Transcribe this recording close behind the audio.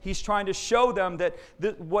He's trying to show them that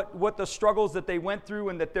what the struggles that they went through,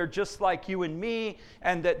 and that they're just like you and me,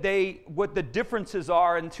 and that what the differences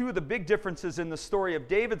are. And two of the big differences in the story of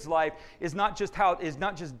David's life is not just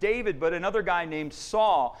David, but another guy named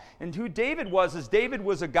Saul. And who David was is David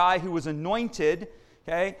was a guy who was anointed.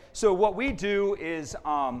 Okay, so what we do is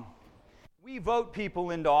we vote people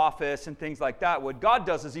into office and things like that. What God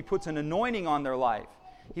does is He puts an anointing on their life.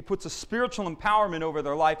 He puts a spiritual empowerment over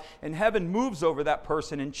their life, and heaven moves over that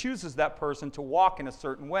person and chooses that person to walk in a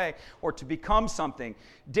certain way or to become something.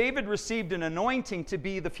 David received an anointing to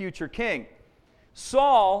be the future king.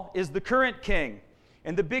 Saul is the current king.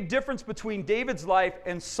 And the big difference between David's life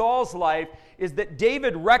and Saul's life is that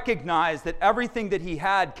David recognized that everything that he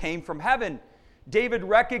had came from heaven. David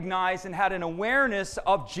recognized and had an awareness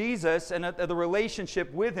of Jesus and the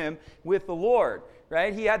relationship with him, with the Lord.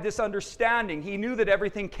 Right? He had this understanding. He knew that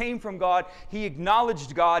everything came from God. He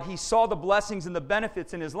acknowledged God. He saw the blessings and the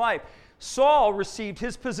benefits in his life. Saul received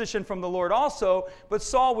his position from the Lord also, but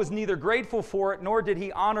Saul was neither grateful for it nor did he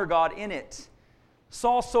honor God in it.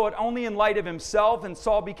 Saul saw it only in light of himself, and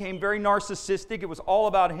Saul became very narcissistic. It was all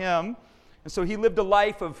about him. And so he lived a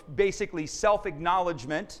life of basically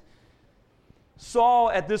self-acknowledgement. Saul,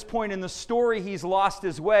 at this point in the story, he's lost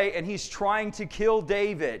his way, and he's trying to kill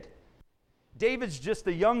David. David's just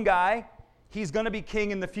a young guy. He's going to be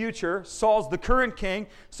king in the future. Saul's the current king.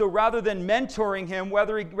 So rather than mentoring him,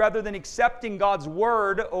 rather than accepting God's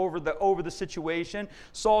word over the situation,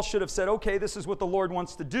 Saul should have said, okay, this is what the Lord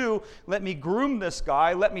wants to do. Let me groom this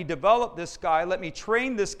guy. Let me develop this guy. Let me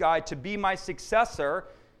train this guy to be my successor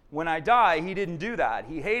when I die. He didn't do that.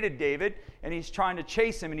 He hated David, and he's trying to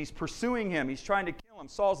chase him, and he's pursuing him. He's trying to kill him.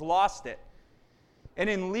 Saul's lost it. And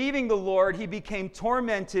in leaving the Lord, he became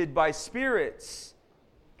tormented by spirits.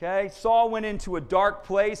 Okay? Saul went into a dark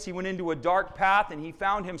place. He went into a dark path, and he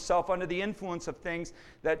found himself under the influence of things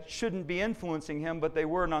that shouldn't be influencing him, but they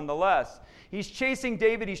were nonetheless. He's chasing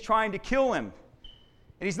David. He's trying to kill him.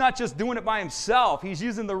 And he's not just doing it by himself. He's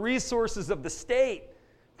using the resources of the state.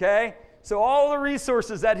 Okay? So all the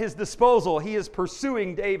resources at his disposal, he is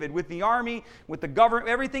pursuing David. With the army, with the government,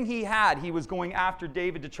 everything he had, he was going after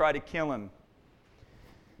David to try to kill him.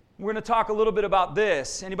 We're going to talk a little bit about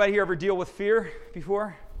this. Anybody here ever deal with fear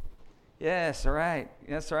before? Yes, all right.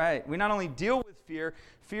 That's right. We not only deal with fear,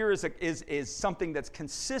 fear is something that's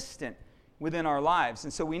consistent within our lives.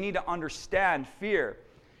 And so we need to understand fear.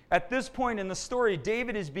 At this point in the story,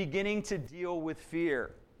 David is beginning to deal with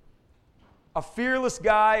fear. A fearless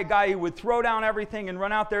guy, a guy who would throw down everything and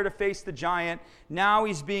run out there to face the giant. Now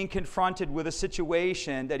he's being confronted with a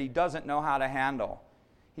situation that he doesn't know how to handle.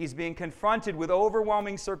 He's being confronted with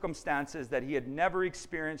overwhelming circumstances that he had never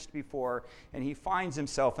experienced before, and he finds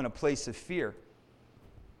himself in a place of fear.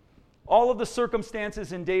 All of the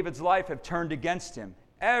circumstances in David's life have turned against him.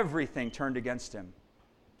 Everything turned against him.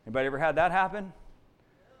 Anybody ever had that happen?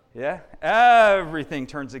 Yeah? Everything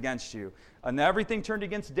turns against you. And everything turned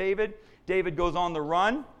against David. David goes on the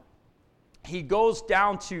run. He goes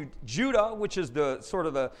down to Judah, which is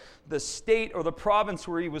the state or the province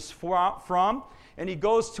where he was from. And he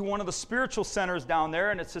goes to one of the spiritual centers down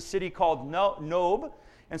there, and it's a city called Nob.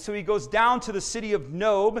 And so he goes down to the city of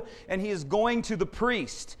Nob, and he is going to the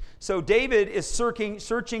priest. So David is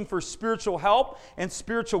searching for spiritual help and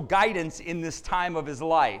spiritual guidance in this time of his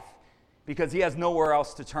life because he has nowhere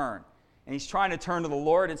else to turn. And he's trying to turn to the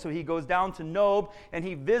Lord, and so he goes down to Nob, and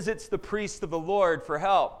he visits the priest of the Lord for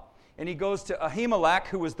help. And he goes to Ahimelech,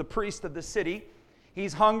 who was the priest of the city.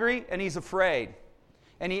 He's hungry, and he's afraid.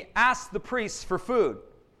 And he asks the priest for food.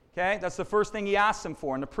 Okay, that's the first thing he asks him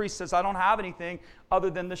for. And the priest says, I don't have anything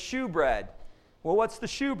other than the shewbread. Well, what's the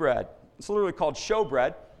shewbread? It's literally called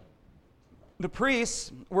showbread. The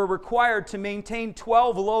priests were required to maintain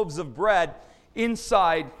 12 loaves of bread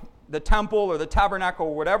inside the temple or the tabernacle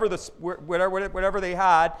or whatever they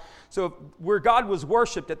had. So where God was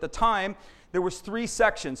worshipped at the time, there was 3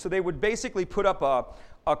 sections. So they would basically put up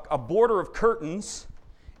a border of curtains.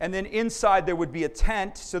 And then inside there would be a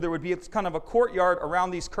tent, so there would be kind of a courtyard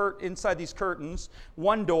around inside these curtains,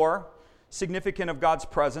 one door, significant of God's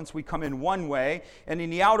presence. We come in one way, and in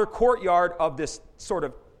the outer courtyard of this sort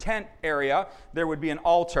of tent area, there would be an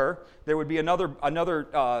altar. There would be another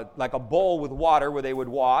like a bowl with water where they would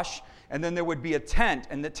wash. And then there would be a tent,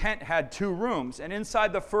 and the tent had 2 rooms. And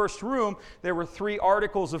inside the first room, there were 3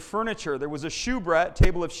 articles of furniture. There was a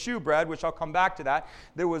table of shewbread, which I'll come back to that.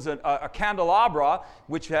 There was a candelabra,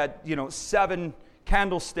 which had 7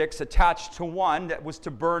 candlesticks attached to one that was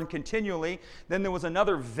to burn continually. Then there was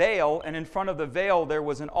another veil, and in front of the veil, there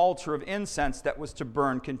was an altar of incense that was to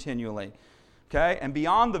burn continually. Okay? And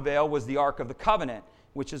beyond the veil was the Ark of the Covenant,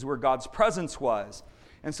 which is where God's presence was.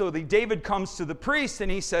 And so David comes to the priest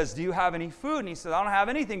and he says, do you have any food? And he says, I don't have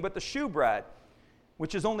anything but the shewbread,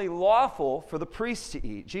 which is only lawful for the priests to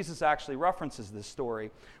eat. Jesus actually references this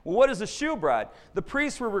story. Well, what is the shewbread? The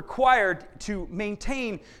priests were required to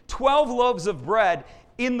maintain 12 loaves of bread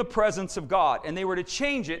in the presence of God, and they were to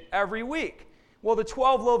change it every week. Well, the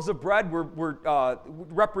 12 loaves of bread were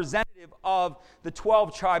representative of the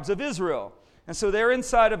 12 tribes of Israel. And so they're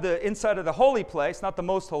inside of the holy place, not the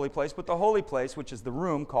most holy place, but the holy place, which is the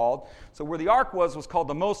room called. So where the ark was called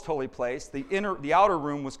the most holy place. The outer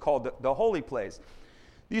room was called the holy place.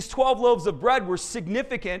 These 12 loaves of bread were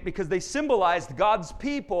significant because they symbolized God's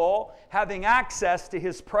people having access to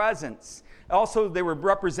his presence. Also, they were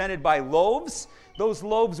represented by loaves. Those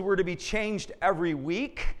loaves were to be changed every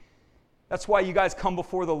week. That's why you guys come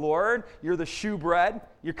before the Lord. You're the shewbread.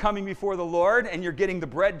 You're coming before the Lord, and you're getting the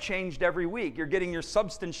bread changed every week. You're getting your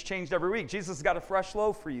substance changed every week. Jesus has got a fresh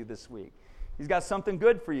loaf for you this week. He's got something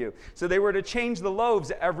good for you. So they were to change the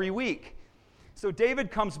loaves every week. So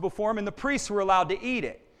David comes before him, and the priests were allowed to eat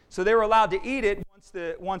it. So they were allowed to eat it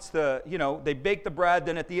once they baked the bread.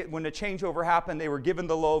 Then when the changeover happened, they were given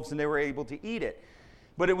the loaves, and they were able to eat it.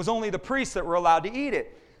 But it was only the priests that were allowed to eat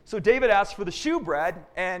it. So David asks for the shewbread,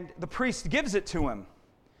 and the priest gives it to him.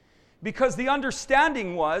 Because the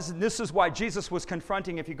understanding was, and this is why Jesus was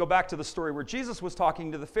confronting, if you go back to the story where Jesus was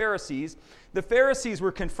talking to the Pharisees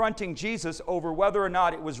were confronting Jesus over whether or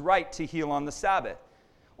not it was right to heal on the Sabbath,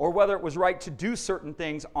 or whether it was right to do certain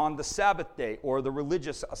things on the Sabbath day or the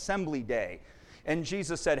religious assembly day. And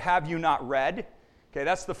Jesus said, have you not read? Okay,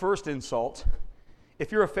 that's the first insult.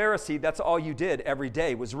 If you're a Pharisee, that's all you did every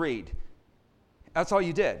day was read. That's all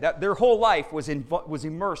you did. Their whole life was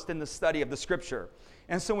immersed in the study of the Scripture.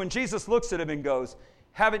 And so when Jesus looks at them and goes,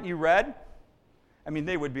 haven't you read? I mean,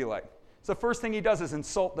 they would be like, so the first thing he does is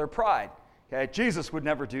insult their pride. Okay, Jesus would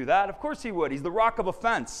never do that. Of course he would. He's the rock of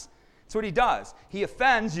offense. That's what he does. He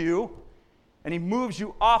offends you, and he moves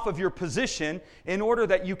you off of your position in order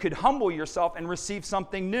that you could humble yourself and receive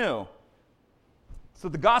something new. So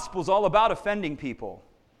the gospel is all about offending people.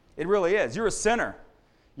 It really is. You're a sinner.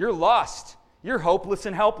 You're lost. You're hopeless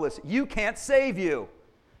and helpless. You can't save you.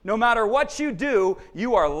 No matter what you do,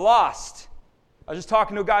 you are lost. I was just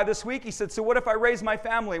talking to a guy this week. He said, so what if I raise my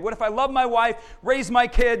family? What if I love my wife, raise my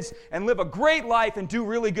kids, and live a great life and do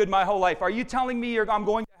really good my whole life? Are you telling me I'm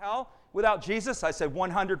going to hell without Jesus? I said,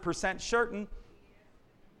 100% certain.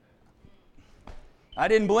 I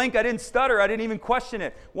didn't blink. I didn't stutter. I didn't even question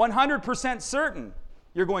it. 100% certain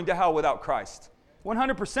you're going to hell without Christ.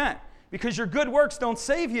 100%. Because your good works don't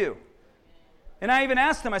save you. And I even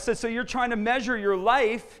asked him, I said, so you're trying to measure your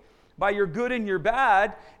life by your good and your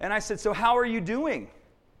bad. And I said, so how are you doing?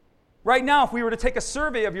 Right now, if we were to take a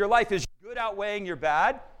survey of your life, is your good outweighing your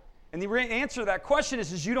bad? And the answer to that question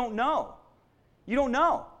is you don't know. You don't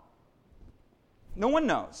know. No one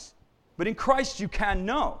knows. But in Christ, you can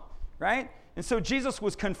know, right? And so Jesus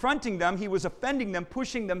was confronting them. He was offending them,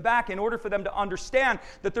 pushing them back in order for them to understand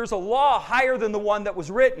that there's a law higher than the one that was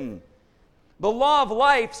written. The law of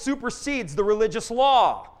life supersedes the religious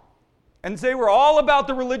law. And they were all about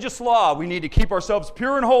the religious law. We need to keep ourselves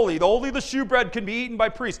pure and holy. Only the shewbread can be eaten by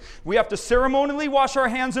priests. We have to ceremonially wash our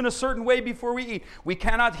hands in a certain way before we eat. We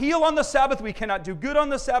cannot heal on the Sabbath. We cannot do good on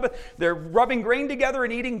the Sabbath. They're rubbing grain together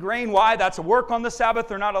and eating grain. Why? That's a work on the Sabbath.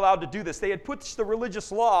 They're not allowed to do this. They had put the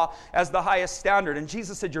religious law as the highest standard. And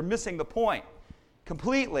Jesus said, you're missing the point.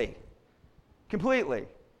 Completely. Completely.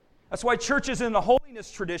 That's why churches in the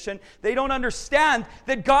holiness tradition, they don't understand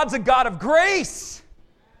that God's a God of grace.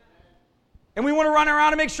 And we want to run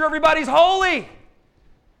around and make sure everybody's holy.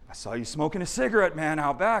 I saw you smoking a cigarette, man,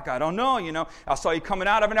 out back. I don't know, I saw you coming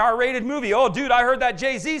out of an R-rated movie. Oh, dude, I heard that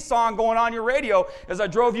Jay-Z song going on your radio as I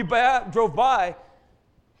drove by.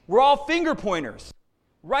 We're all finger pointers.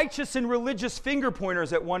 Righteous and religious finger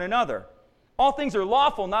pointers at one another. All things are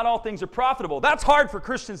lawful, not all things are profitable. That's hard for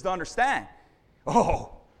Christians to understand.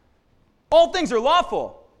 Oh, all things are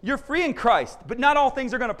lawful. You're free in Christ, but not all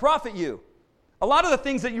things are going to profit you. A lot of the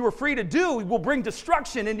things that you were free to do will bring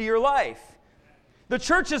destruction into your life. The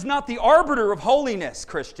church is not the arbiter of holiness,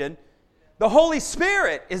 Christian. The Holy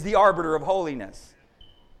Spirit is the arbiter of holiness.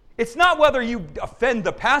 It's not whether you offend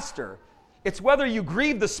the pastor. It's whether you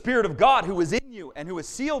grieve the Spirit of God who is in you and who has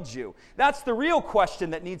sealed you. That's the real question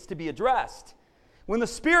that needs to be addressed. When the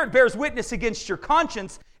Spirit bears witness against your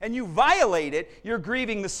conscience and you violate it, you're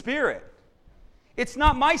grieving the Spirit. It's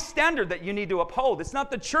not my standard that you need to uphold. It's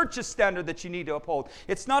not the church's standard that you need to uphold.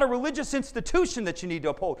 It's not a religious institution that you need to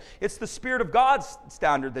uphold. It's the Spirit of God's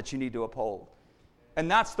standard that you need to uphold.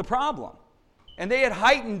 And that's the problem. And they had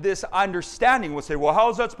heightened this understanding. We'll say, well, how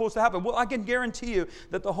is that supposed to happen? Well, I can guarantee you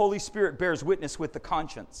that the Holy Spirit bears witness with the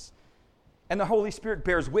conscience. And the Holy Spirit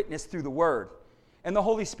bears witness through the Word. And the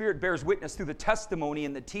Holy Spirit bears witness through the testimony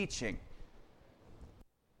and the teaching.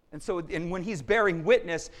 And so, when He's bearing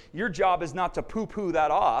witness, your job is not to poo-poo that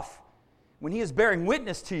off. When He is bearing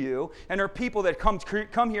witness to you, and there are people that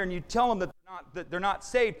come here and you tell them that they're not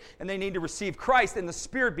saved and they need to receive Christ, and the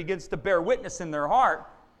Spirit begins to bear witness in their heart,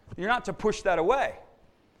 you're not to push that away.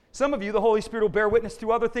 Some of you, the Holy Spirit will bear witness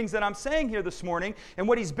through other things that I'm saying here this morning, and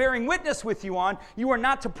what He's bearing witness with you on, you are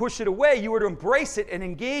not to push it away. You are to embrace it and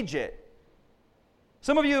engage it.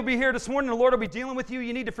 Some of you will be here this morning, the Lord will be dealing with you,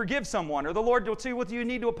 you need to forgive someone, or the Lord will tell you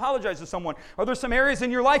need to apologize to someone, or there's some areas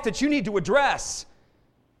in your life that you need to address,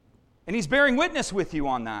 and He's bearing witness with you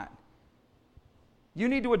on that. You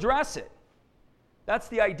need to address it. That's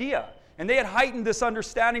the idea. And they had heightened this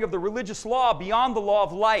understanding of the religious law beyond the law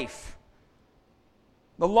of life.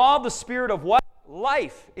 The law of the Spirit of what?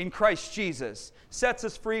 Life in Christ Jesus sets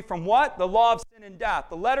us free from what? The law of sin and death.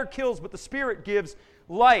 The letter kills, but the Spirit gives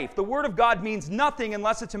life. The Word of God means nothing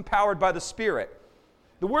unless it's empowered by the Spirit.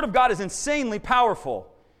 The Word of God is insanely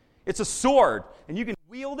powerful. It's a sword, and you can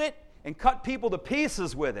wield it and cut people to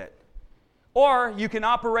pieces with it. Or you can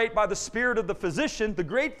operate by the Spirit of the physician, the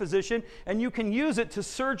great physician, and you can use it to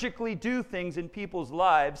surgically do things in people's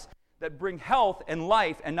lives that bring health and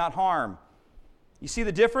life and not harm. You see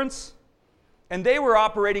the difference? And they were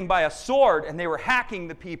operating by a sword, and they were hacking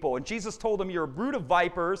the people. And Jesus told them, you're a brood of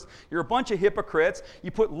vipers, you're a bunch of hypocrites,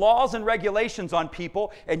 you put laws and regulations on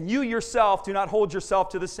people, and you yourself do not hold yourself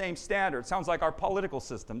to the same standard. Sounds like our political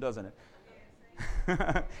system, doesn't it?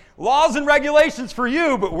 Laws and regulations for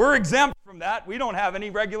you, but we're exempt from that. We don't have any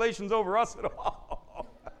regulations over us at all.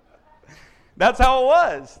 That's how it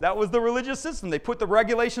was. That was the religious system. They put the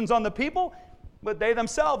regulations on the people, but they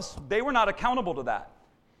themselves, they were not accountable to that.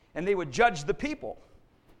 And they would judge the people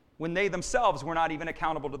when they themselves were not even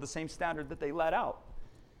accountable to the same standard that they let out.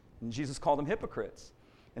 And Jesus called them hypocrites.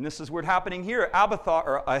 And this is what's happening here.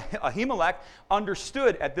 Ahimelech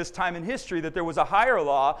understood at this time in history that there was a higher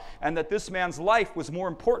law and that this man's life was more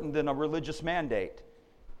important than a religious mandate.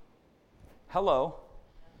 Hello.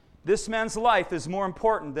 This man's life is more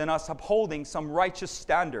important than us upholding some righteous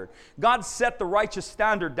standard. God set the righteous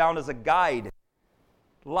standard down as a guide.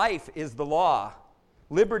 Life is the law.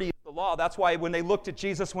 Liberty is the law. That's why when they looked at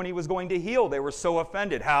Jesus when He was going to heal, they were so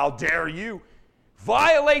offended. How dare you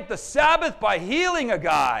violate the Sabbath by healing a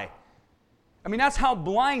guy? I mean, that's how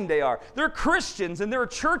blind they are. There are Christians and there are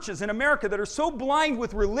churches in America that are so blind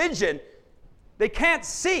with religion, they can't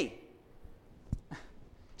see.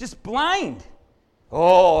 Just blind.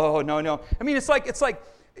 Oh, no. I mean, it's like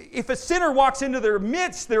if a sinner walks into their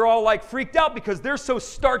midst, they're all like freaked out because they're so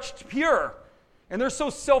starched pure and they're so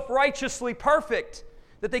self-righteously perfect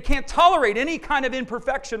that they can't tolerate any kind of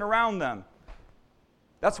imperfection around them.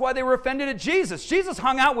 That's why they were offended at Jesus. Jesus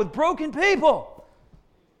hung out with broken people.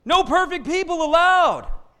 No perfect people allowed.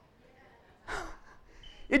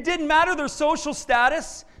 It didn't matter their social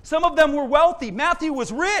status. Some of them were wealthy. Matthew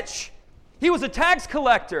was rich. He was a tax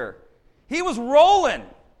collector. He was rolling.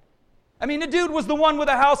 I mean, the dude was the one with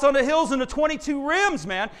a house on the hills and the 22 rims,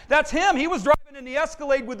 man. That's him. He was driving in the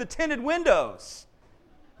Escalade with the tinted windows.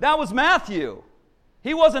 That was Matthew.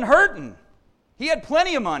 He wasn't hurting. He had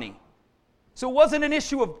plenty of money. So it wasn't an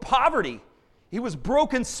issue of poverty. He was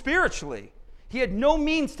broken spiritually. He had no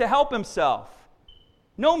means to help himself.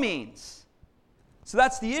 No means. So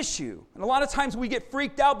that's the issue. And a lot of times we get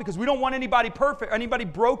freaked out because we don't want anybody perfect, anybody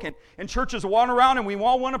broken. And churches wander around and we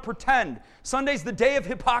all want to pretend. Sunday's the day of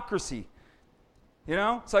hypocrisy. You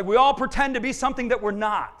know? It's like we all pretend to be something that we're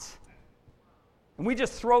not. And we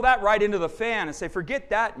just throw that right into the fan and say, forget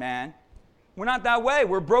that, man. We're not that way.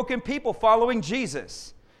 We're broken people following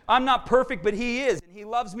Jesus. I'm not perfect, but He is, and He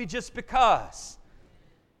loves me just because.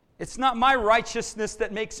 It's not my righteousness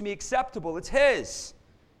that makes me acceptable. It's His.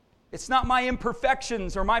 It's not my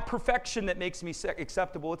imperfections or my perfection that makes me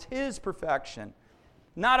acceptable. It's His perfection.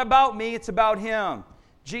 Not about me, it's about Him.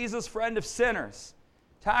 Jesus, friend of sinners,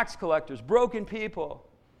 tax collectors, broken people.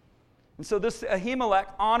 And so this Ahimelech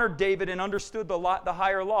honored David and understood the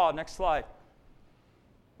higher law. Next slide.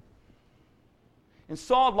 And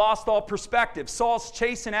Saul lost all perspective. Saul's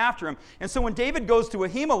chasing after him. And so when David goes to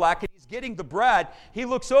Ahimelech and he's getting the bread, he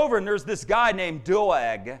looks over and there's this guy named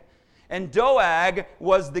Doeg. And Doeg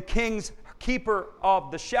was the king's keeper of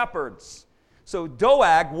the shepherds. So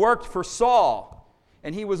Doeg worked for Saul.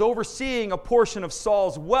 And he was overseeing a portion of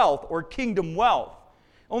Saul's wealth or kingdom wealth.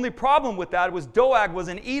 Only problem with that was Doeg was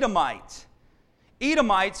an Edomite.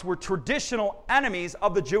 Edomites were traditional enemies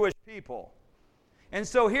of the Jewish people. And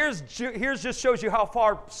so here's just shows you how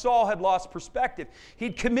far Saul had lost perspective.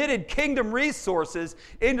 He'd committed kingdom resources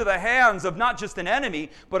into the hands of not just an enemy,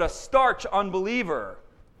 but a starch unbeliever.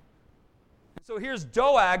 And so here's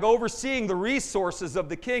Doeg overseeing the resources of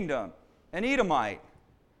the kingdom, an Edomite.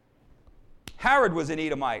 Herod was an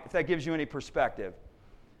Edomite, if that gives you any perspective.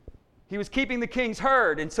 He was keeping the king's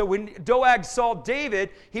herd. And so when Doeg saw David,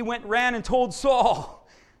 he ran and told Saul.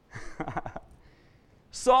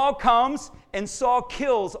 Saul comes and Saul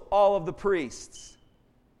kills all of the priests.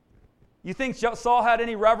 You think Saul had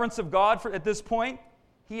any reverence of God at this point?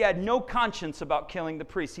 He had no conscience about killing the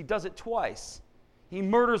priests. He does it twice. He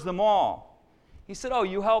murders them all. He said, oh,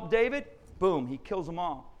 you helped David? Boom, he kills them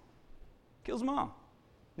all. Kills them all.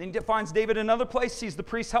 Then he finds David in another place, sees the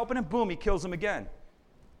priests helping him, boom, he kills them again.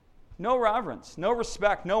 No reverence, no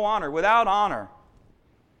respect, no honor, without honor.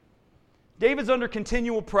 David's under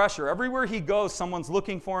continual pressure. Everywhere he goes, someone's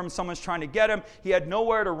looking for him, someone's trying to get him. He had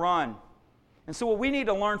nowhere to run. And so what we need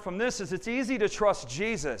to learn from this is it's easy to trust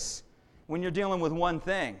Jesus when you're dealing with one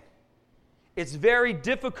thing. It's very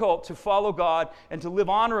difficult to follow God and to live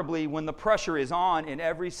honorably when the pressure is on in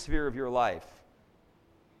every sphere of your life.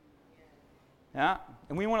 Yeah?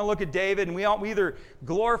 And we want to look at David, and we either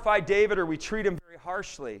glorify David or we treat him very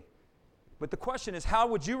harshly. But the question is, how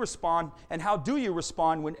would you respond, and how do you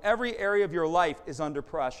respond when every area of your life is under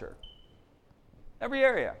pressure? Every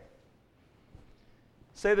area.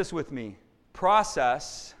 Say this with me.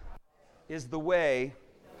 Process is the way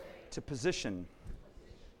to position.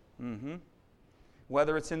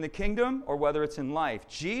 Whether it's in the kingdom or whether it's in life,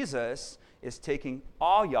 Jesus is taking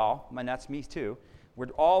all y'all, and that's me too, we're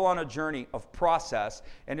all on a journey of process,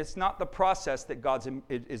 and it's not the process that God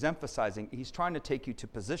is emphasizing. He's trying to take you to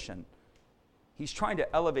position. He's trying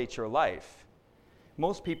to elevate your life.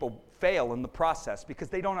 Most people fail in the process because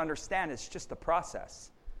they don't understand it's just a process.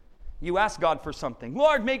 You ask God for something.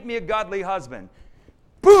 Lord, make me a godly husband.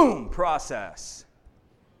 Boom, process.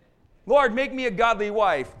 Lord, make me a godly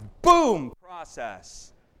wife. Boom,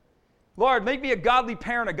 process. Lord, make me a godly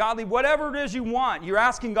parent, a godly whatever it is you want. You're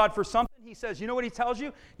asking God for something. He says, you know what he tells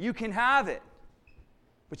you? You can have it.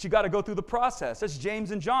 But you got to go through the process. That's James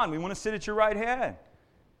and John. We want to sit at your right hand.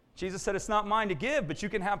 Jesus said, it's not mine to give, but you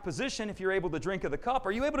can have position if you're able to drink of the cup.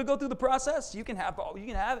 Are you able to go through the process? You can have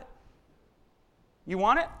it. You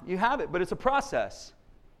want it? You have it, but it's a process.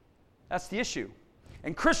 That's the issue.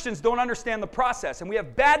 And Christians don't understand the process, and we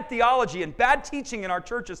have bad theology and bad teaching in our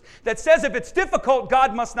churches that says if it's difficult,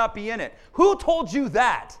 God must not be in it. Who told you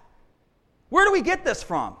that? Where do we get this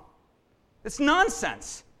from? It's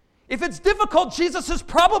nonsense. If it's difficult, Jesus is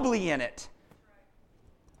probably in it.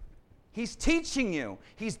 He's teaching you.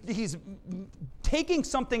 He's taking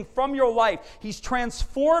something from your life. He's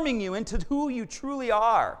transforming you into who you truly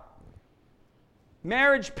are.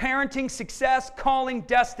 Marriage, parenting, success, calling,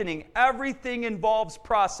 destiny. Everything involves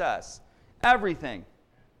process. Everything.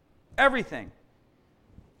 Everything.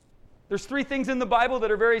 There's 3 things in the Bible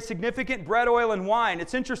that are very significant: bread, oil, and wine.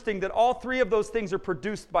 It's interesting that all 3 of those things are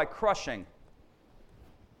produced by crushing.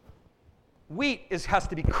 Wheat has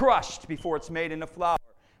to be crushed before it's made into flour.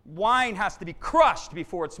 Wine has to be crushed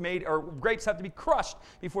before it's made, or grapes have to be crushed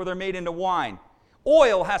before they're made into wine.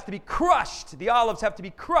 Oil has to be crushed. The olives have to be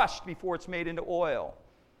crushed before it's made into oil.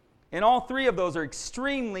 And all 3 of those are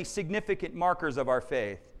extremely significant markers of our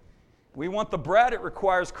faith. We want the bread, it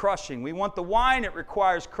requires crushing. We want the wine, it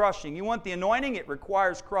requires crushing. You want the anointing, it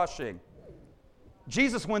requires crushing.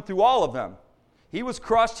 Jesus went through all of them. He was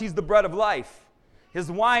crushed, he's the bread of life.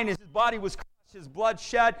 His wine, his body was crushed. His blood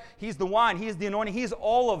shed, he's the wine, he's the anointing, he's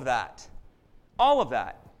all of that. All of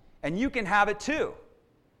that. And you can have it too.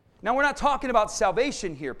 Now, we're not talking about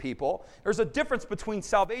salvation here, people. There's a difference between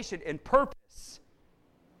salvation and purpose.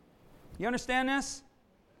 You understand this?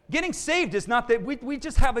 Getting saved is not that we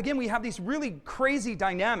just have, again, we have these really crazy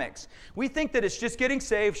dynamics. We think that it's just getting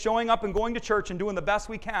saved, showing up and going to church and doing the best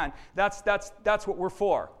we can. That's what we're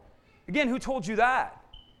for. Again, who told you that?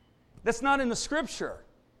 That's not in the Scripture.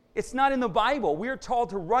 It's not in the Bible. We are called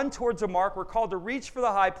to run towards a mark. We're called to reach for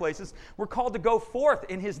the high places. We're called to go forth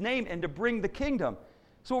in His name and to bring the kingdom.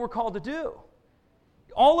 That's what we're called to do.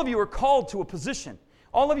 All of you are called to a position.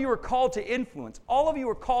 All of you are called to influence. All of you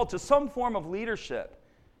are called to some form of leadership.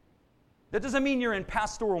 That doesn't mean you're in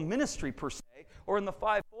pastoral ministry per se or in the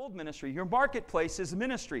fivefold ministry. Your marketplace is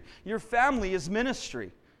ministry. Your family is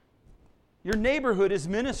ministry. Your neighborhood is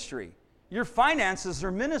ministry. Your finances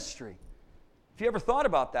are ministry. If you ever thought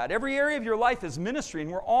about that, every area of your life is ministry, and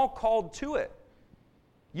we're all called to it.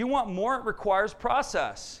 You want more? It requires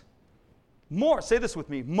process. More, say this with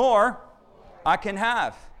me, more I can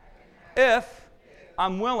have if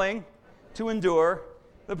I'm willing to endure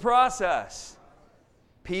the process.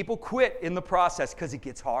 People quit in the process because it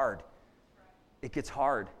gets hard. It gets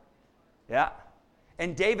hard. Yeah.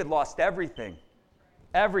 And David lost everything.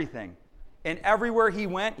 Everything. And everywhere he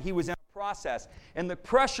went, he was in a process. And the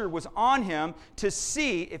pressure was on him to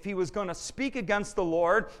see if he was going to speak against the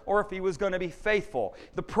Lord or if he was going to be faithful.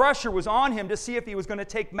 The pressure was on him to see if he was going to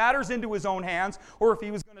take matters into his own hands or if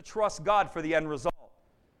he was going to trust God for the end result.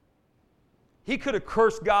 He could have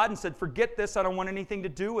cursed God and said, forget this, I don't want anything to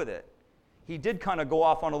do with it. He did kind of go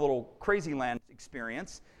off on a little crazy land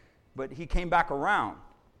experience, but he came back around.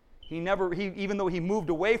 Even though he moved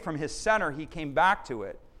away from his center, he came back to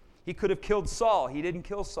it. He could have killed Saul. He didn't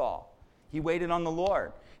kill Saul. He waited on the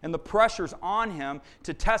Lord. And the pressure's on him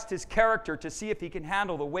to test his character to see if he can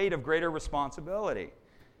handle the weight of greater responsibility.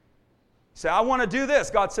 Say, I want to do this.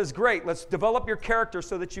 God says, great, let's develop your character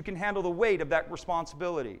so that you can handle the weight of that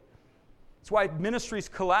responsibility. That's why ministries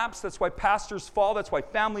collapse. That's why pastors fall. That's why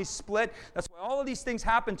families split. That's why all of these things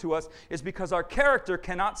happen to us, is because our character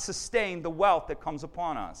cannot sustain the wealth that comes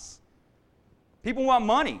upon us. People want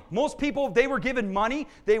money. Most people, if they were given money,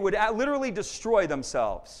 they would literally destroy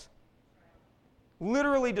themselves.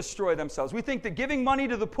 Literally destroy themselves. We think that giving money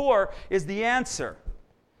to the poor is the answer.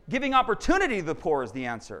 Giving opportunity to the poor is the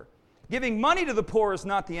answer. Giving money to the poor is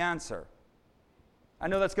not the answer. I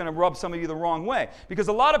know that's going to rub some of you the wrong way, because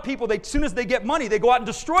a lot of people, as soon as they get money, they go out and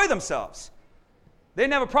destroy themselves. They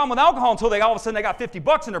didn't have a problem with alcohol until all of a sudden they got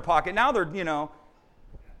 $50 in their pocket. Now they're,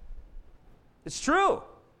 it's true.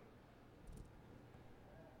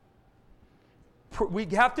 We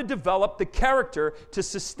have to develop the character to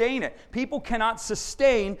sustain it. People cannot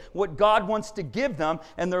sustain what God wants to give them,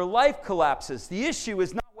 and their life collapses. The issue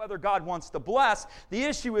is not whether God wants to bless. The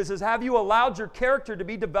issue is have you allowed your character to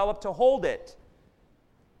be developed to hold it?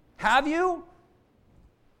 Have you?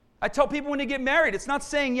 I tell people when they get married, it's not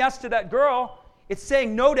saying yes to that girl. It's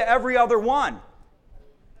saying no to every other one.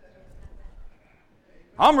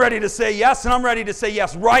 I'm ready to say yes, and I'm ready to say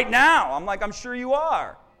yes right now. I'm like, I'm sure you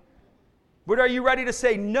are. But are you ready to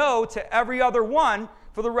say no to every other one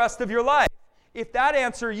for the rest of your life? If that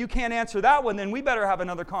answer, you can't answer that one, then we better have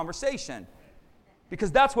another conversation.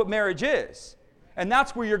 Because that's what marriage is. And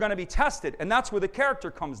that's where you're going to be tested. And that's where the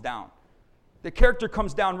character comes down. The character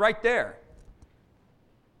comes down right there.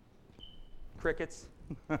 Crickets.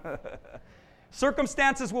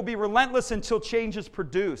 Circumstances will be relentless until change is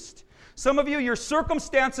produced. Some of you, your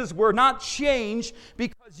circumstances were not changed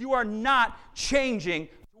because you are not changing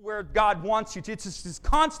to where God wants you to. It's this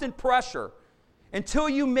constant pressure. Until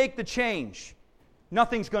you make the change,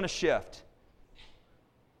 nothing's going to shift.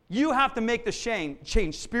 You have to make the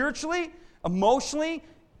change spiritually, emotionally,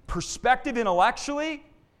 perspective intellectually,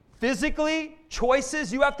 physically,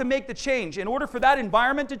 choices. You have to make the change. In order for that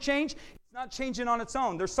environment to change, it's not changing on its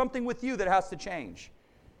own. There's something with you that has to change.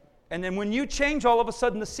 And then when you change, all of a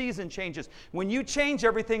sudden the season changes. When you change,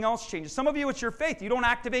 everything else changes. Some of you, it's your faith. You don't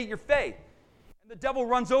activate your faith. And the devil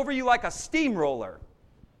runs over you like a steamroller.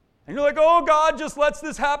 And you're like, oh, God just lets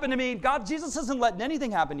this happen to me. Jesus isn't letting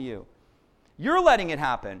anything happen to you. You're letting it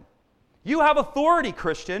happen. You have authority,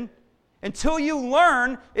 Christian. Until you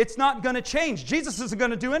learn, it's not going to change. Jesus isn't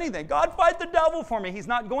going to do anything. God, fight the devil for me. He's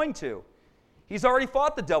not going to. He's already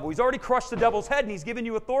fought the devil. He's already crushed the devil's head, and he's given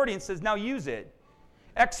you authority and says, now use it.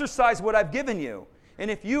 Exercise what I've given you.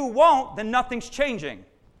 And if you won't, then nothing's changing.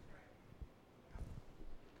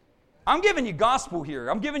 I'm giving you gospel here.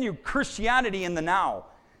 I'm giving you Christianity in the now.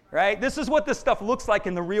 Right? This is what this stuff looks like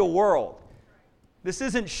in the real world. This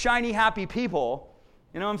isn't shiny, happy people.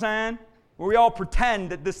 You know what I'm saying? Where we all pretend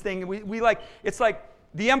that this thing, it's like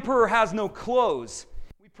the emperor has no clothes.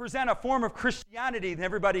 We present a form of Christianity and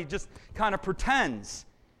everybody just kind of pretends.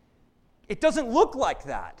 It doesn't look like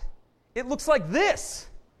that. It looks like this.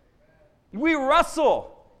 We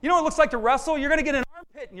wrestle. You know what it looks like to wrestle? You're going to get an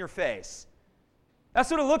armpit in your face.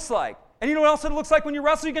 That's what it looks like. And you know what else it looks like when you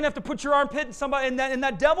wrestle? You're going to have to put your armpit in somebody in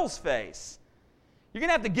that devil's face. You're going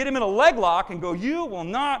to have to get him in a leg lock and go, you will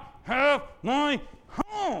not have my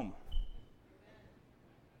home.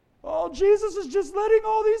 Oh, Jesus is just letting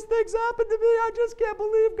all these things happen to me. I just can't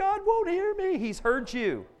believe God won't hear me. He's heard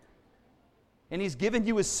you. And He's given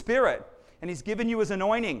you His Spirit. And He's given you His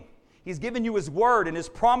anointing. He's given you His Word and His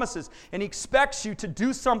promises. And He expects you to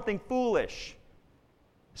do something foolish.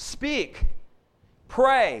 Speak.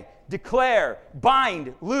 Pray. Declare.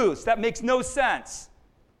 Bind. Loose. That makes no sense.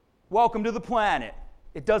 Welcome to the planet.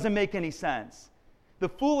 It doesn't make any sense. The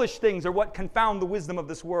foolish things are what confound the wisdom of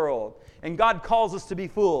this world. And God calls us to be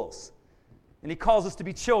fools. And He calls us to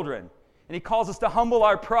be children. And He calls us to humble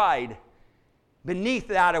our pride beneath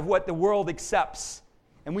that of what the world accepts.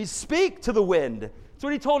 And we speak to the wind. That's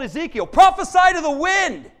what He told Ezekiel. Prophesy to the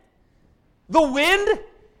wind. The wind?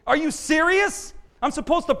 Are you serious? I'm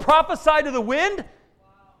supposed to prophesy to the wind? Wow.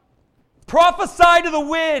 Prophesy to the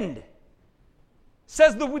wind.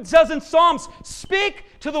 Says in Psalms, speak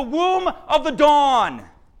to the womb of the dawn.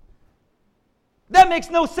 That makes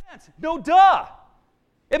no sense. No duh.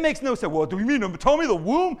 It makes no sense. Well, do you mean, tell me the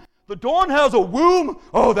womb? The dawn has a womb?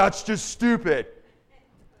 Oh, that's just stupid.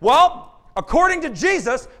 Well, according to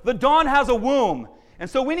Jesus, the dawn has a womb. And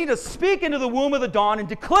so we need to speak into the womb of the dawn and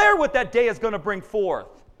declare what that day is going to bring forth.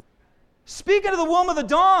 Speak into the womb of the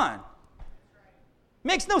dawn.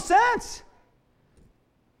 Makes no sense.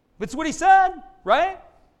 But it's what he said, right?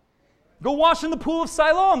 Go wash in the pool of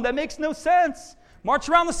Siloam. That makes no sense. March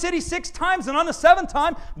around the city 6 times, and on the 7th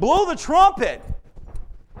time, blow the trumpet.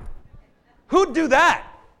 Who'd do that?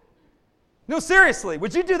 No, seriously,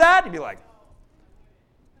 would you do that? You'd be like...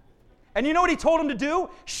 And you know what he told him to do?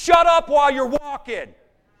 Shut up while you're walking.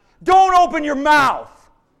 Don't open your mouth.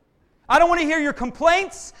 I don't want to hear your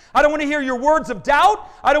complaints. I don't want to hear your words of doubt.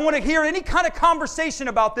 I don't want to hear any kind of conversation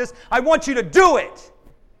about this. I want you to do it.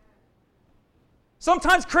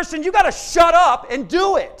 Sometimes, Christian, you got to shut up and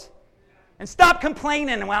do it. And stop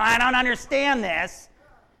complaining. Well, I don't understand this.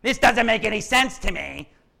 This doesn't make any sense to me.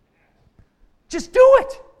 Just do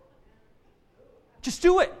it. Just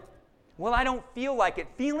do it. Well, I don't feel like it.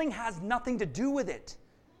 Feeling has nothing to do with it.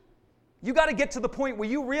 You got to get to the point where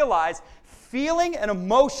you realize feeling and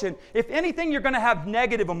emotion, if anything, you're going to have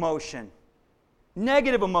negative emotion.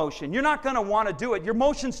 Negative emotion. You're not going to want to do it. Your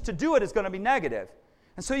emotions to do it is going to be negative.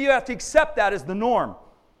 And so you have to accept that as the norm.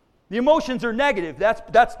 The emotions are negative.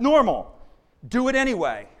 That's normal. Do it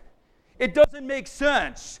anyway. It doesn't make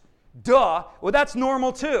sense. Duh. Well, that's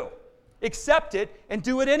normal too. Accept it and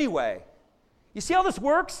do it anyway. You see how this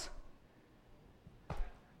works?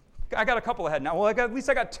 I got a couple ahead now. Well, at least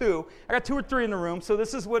I got 2. I got 2 or 3 in the room, so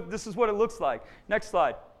this is what it looks like. Next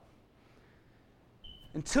slide.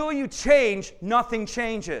 Until you change, nothing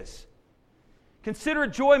changes. Consider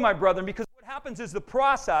it joy, my brethren, because what happens is the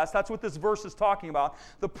process, that's what this verse is talking about,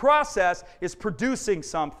 the process is producing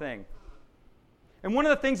something. And one of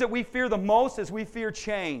the things that we fear the most is we fear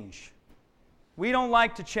change. We don't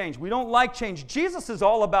like to change. We don't like change. Jesus is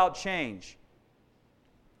all about change.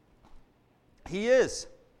 He is.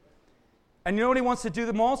 And you know what he wants to do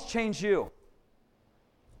the most? Change you.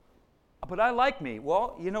 But I like me.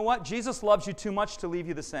 Well, you know what? Jesus loves you too much to leave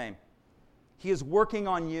you the same. He is working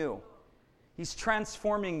on you. He's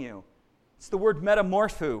transforming you. It's the word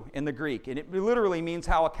metamorpho in the Greek, and it literally means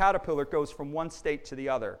how a caterpillar goes from one state to the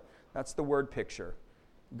other. That's the word picture.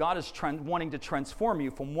 God is wanting to transform you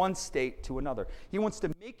from one state to another. He wants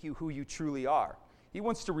to make you who you truly are. He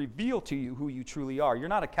wants to reveal to you who you truly are. You're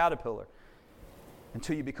not a caterpillar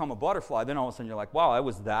until you become a butterfly. Then all of a sudden you're like, wow, I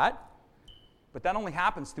was that? But that only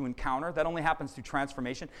happens through encounter. That only happens through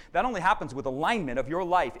transformation. That only happens with alignment of your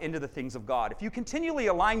life into the things of God. If you continually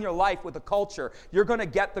align your life with the culture, you're going to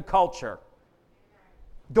get the culture.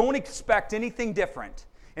 Don't expect anything different.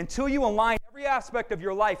 Until you align every aspect of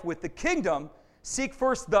your life with the kingdom, seek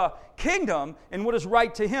first the kingdom and what is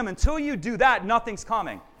right to Him. Until you do that, nothing's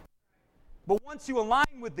coming. But once you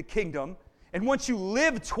align with the kingdom, and once you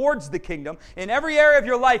live towards the kingdom, and every area of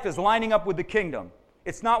your life is lining up with the kingdom.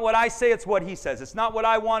 It's not what I say, it's what He says. It's not what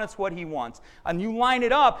I want, it's what He wants. And you line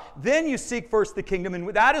it up, then you seek first the kingdom, and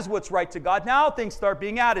that is what's right to God. Now things start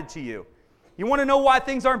being added to you. You want to know why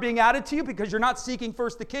things aren't being added to you? Because you're not seeking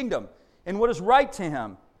first the kingdom and what is right to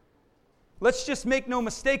Him. Let's just make no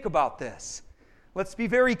mistake about this. Let's be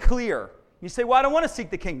very clear. You say, well, I don't want to seek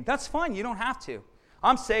the kingdom. That's fine, you don't have to.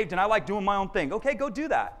 I'm saved and I like doing my own thing. Okay, go do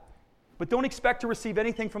that. But don't expect to receive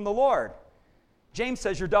anything from the Lord. James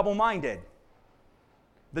says you're double-minded.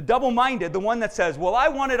 The double-minded, the one that says, well, I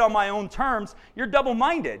want it on my own terms, you're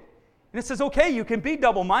double-minded. And it says, okay, you can be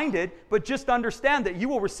double-minded, but just understand that you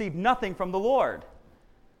will receive nothing from the Lord.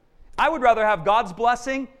 I would rather have God's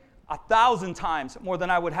blessing 1,000 times more than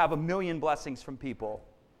I would have 1,000,000 blessings from people.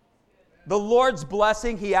 The Lord's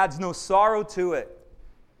blessing, He adds no sorrow to it.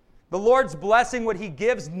 The Lord's blessing, what He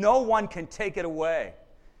gives, no one can take it away.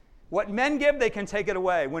 What men give, they can take it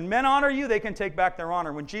away. When men honor you, they can take back their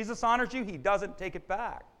honor. When Jesus honors you, He doesn't take it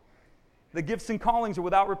back. The gifts and callings are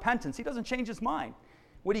without repentance. He doesn't change His mind.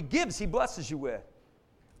 What He gives, He blesses you with.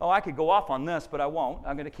 Oh, I could go off on this, but I won't.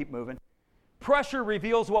 I'm going to keep moving. Pressure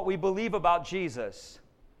reveals what we believe about Jesus.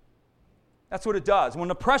 That's what it does. When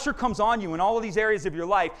the pressure comes on you in all of these areas of your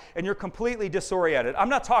life and you're completely disoriented. I'm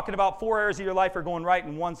not talking about 4 areas of your life are going right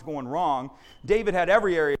and one's going wrong. David had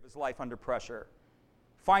every area of his life under pressure.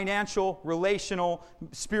 Financial, relational,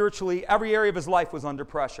 spiritually, every area of his life was under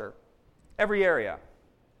pressure. Every area.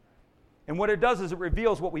 And what it does is it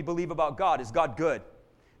reveals what we believe about God. Is God good?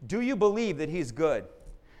 Do you believe that He's good?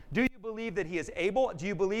 believe that he is able? Do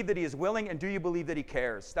you believe that he is willing? And do you believe that he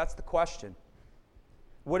cares? That's the question.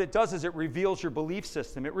 What it does is it reveals your belief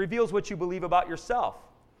system. It reveals what you believe about yourself.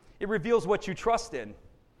 It reveals what you trust in.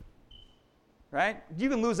 Right? You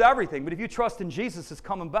can lose everything, but if you trust in Jesus, it's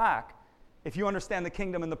coming back. If you understand the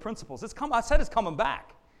kingdom and the principles, I said it's coming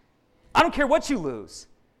back. I don't care what you lose.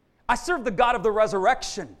 I serve the God of the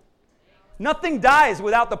resurrection. Nothing dies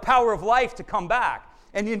without the power of life to come back.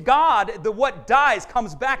 And in God, what dies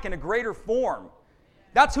comes back in a greater form.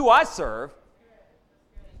 That's who I serve.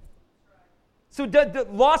 So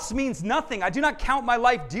loss means nothing. I do not count my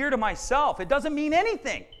life dear to myself. It doesn't mean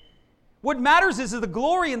anything. What matters is the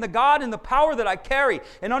glory and the God and the power that I carry,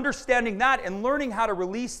 and understanding that and learning how to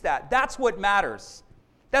release that. That's what matters.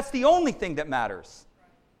 That's the only thing that matters.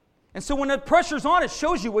 And so when the pressure's on, it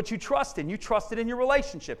shows you what you trust in. You trust it in your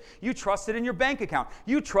relationship. You trust it in your bank account.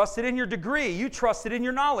 You trust it in your degree. You trust it in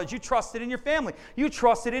your knowledge. You trust it in your family. You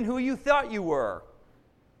trust it in who you thought you were.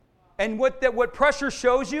 And what pressure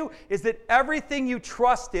shows you is that everything you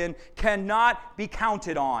trust in cannot be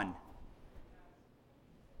counted on.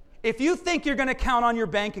 If you think you're going to count on your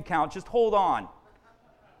bank account, just hold on.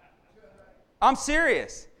 I'm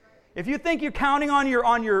serious. If you think you're counting on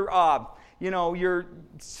your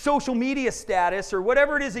social media status or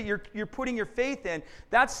whatever it is that you're putting your faith in,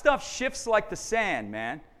 that stuff shifts like the sand,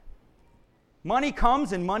 man. Money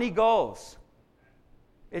comes and money goes.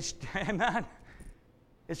 It's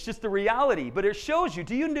just the reality. But it shows you.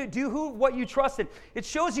 What you trust in? It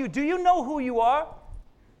shows you. Do you know who you are?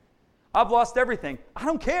 I've lost everything. I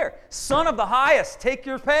don't care. Son of the highest, take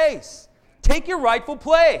your place. Take your rightful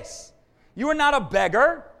place. You are not a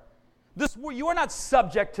beggar. You are not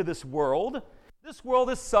subject to this world. This world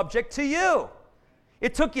is subject to you.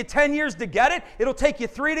 It took you 10 years to get it. It'll take you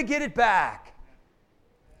 3 to get it back.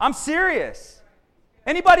 I'm serious.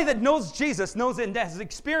 Anybody that knows Jesus, knows and has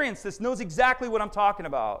experienced this, knows exactly what I'm talking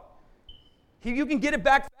about. You can get it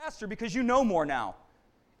back faster because you know more now.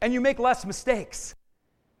 And you make less mistakes.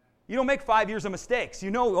 You don't make 5 years of mistakes.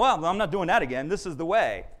 You know, well, I'm not doing that again. This is the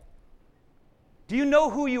way. Do you know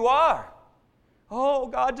who you are? Oh,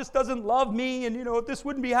 God just doesn't love me, and if this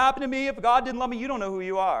wouldn't be happening to me, if God didn't love me, you don't know who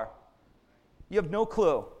you are. You have no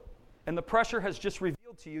clue. And the pressure has just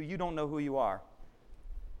revealed to you, you don't know who you are.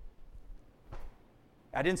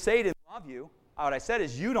 I didn't say he didn't love you. What I said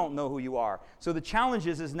is you don't know who you are. So the challenge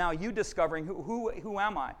is now you discovering who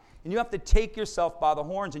am I? And you have to take yourself by the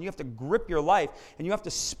horns, and you have to grip your life, and you have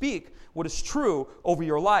to speak what is true over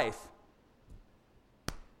your life.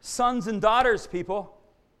 Sons and daughters, people.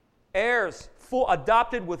 Heirs,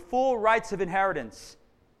 adopted with full rights of inheritance.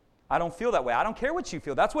 I don't feel that way. I don't care what you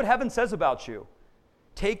feel. That's what heaven says about you.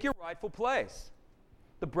 Take your rightful place.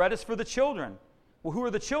 The bread is for the children. Well, who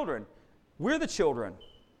are the children? We're the children.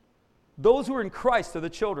 Those who are in Christ are the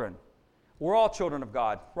children. We're all children of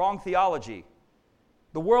God. Wrong theology.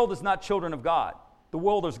 The world is not children of God. The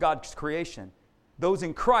world is God's creation. Those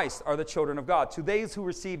in Christ are the children of God. To those who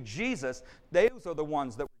receive Jesus, those are the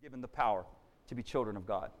ones that were given the power to be children of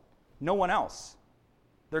God. No one else.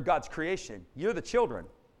 They're God's creation. You're the children.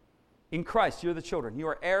 In Christ, you're the children. You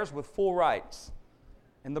are heirs with full rights.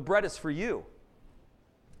 And the bread is for you.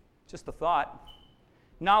 Just a thought.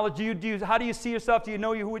 Knowledge, how do you see yourself? Do you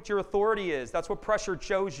know what your authority is? That's what pressure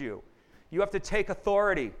shows you. You have to take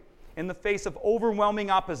authority. In the face of overwhelming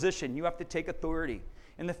opposition, you have to take authority.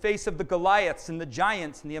 In the face of the Goliaths and the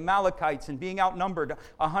giants and the Amalekites and being outnumbered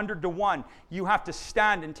 100 to 1, you have to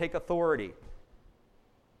stand and take authority.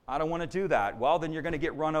 I don't want to do that. Well, then you're going to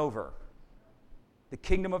get run over. The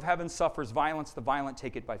kingdom of heaven suffers violence. The violent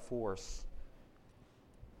take it by force.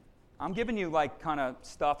 I'm giving you kind of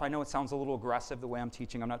stuff. I know it sounds a little aggressive the way I'm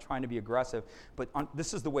teaching. I'm not trying to be aggressive, but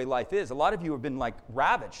this is the way life is. A lot of you have been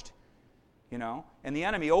ravaged, and the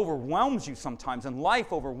enemy overwhelms you sometimes, and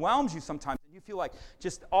life overwhelms you sometimes, and you feel like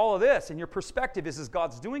just all of this, and your perspective is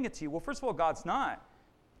God's doing it to you. Well, first of all, God's not.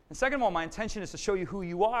 And second of all, my intention is to show you who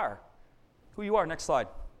you are. Who you are. Next slide.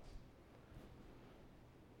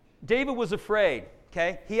 David was afraid,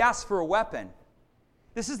 okay? He asked for a weapon.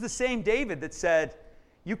 This is the same David that said,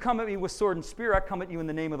 you come at me with sword and spear, I come at you in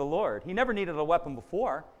the name of the Lord. He never needed a weapon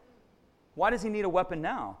before. Why does he need a weapon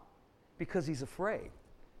now? Because he's afraid.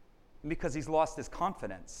 And because he's lost his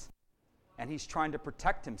confidence. And he's trying to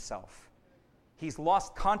protect himself. He's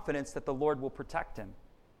lost confidence that the Lord will protect him.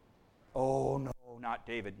 Oh, no, not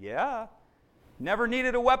David. Yeah. Never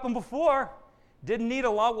needed a weapon before. Didn't need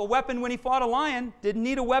a weapon when he fought a lion. Didn't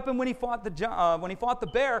need a weapon when he fought the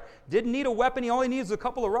bear. Didn't need a weapon. He only needs a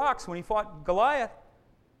couple of rocks when he fought Goliath.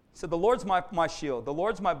 He said, the Lord's my shield. The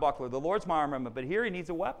Lord's my buckler. The Lord's my armament. But here he needs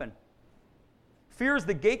a weapon. Fear is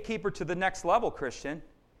the gatekeeper to the next level, Christian.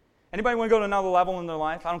 Anybody want to go to another level in their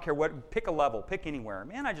life? I don't care what, pick a level, pick anywhere.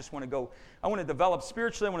 Man, I just want to go, I want to develop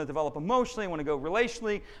spiritually, I want to develop emotionally, I want to go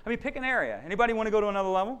relationally. I mean, pick an area. Anybody want to go to another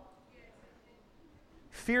level?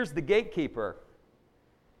 Fear's the gatekeeper.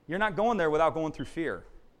 You're not going there without going through fear.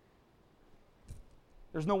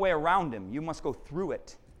 There's no way around him. You must go through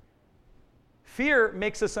it. Fear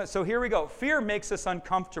makes us, so here we go. Fear makes us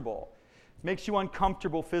uncomfortable. Makes you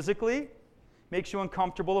uncomfortable physically, makes you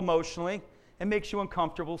uncomfortable emotionally, and makes you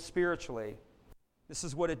uncomfortable spiritually. This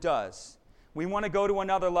is what it does. We want to go to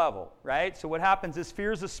another level, right? So what happens is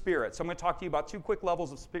fear is a spirit. So I'm going to talk to you about 2 quick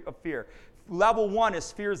levels of fear. Level 1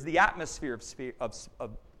 is fear is the atmosphere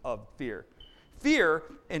of fear. Fear,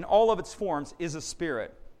 in all of its forms, is a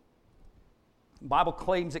spirit. The Bible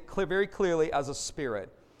claims it very clearly as a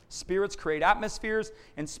spirit. Spirits create atmospheres,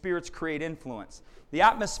 and spirits create influence. The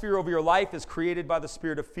atmosphere of your life is created by the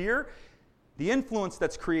spirit of fear. The influence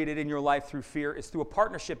that's created in your life through fear is through a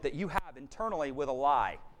partnership that you have internally with a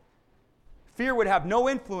lie. Fear would have no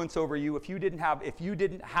influence over you if you didn't have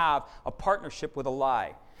a partnership with a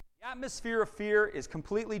lie. The atmosphere of fear is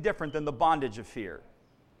completely different than the bondage of fear.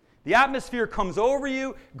 The atmosphere comes over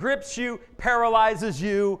you, grips you, paralyzes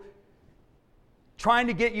you, trying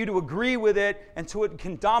to get you to agree with it until it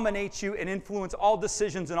can dominate you and influence all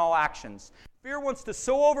decisions and all actions. Fear wants to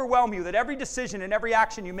so overwhelm you that every decision and every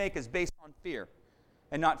action you make is based on fear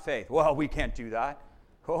and not faith. Well, we can't do that.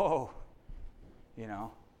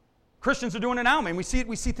 Christians are doing it now. I mean, we see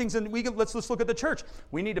things let's look at the church.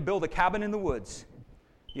 We need to build a cabin in the woods.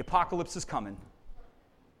 The apocalypse is coming.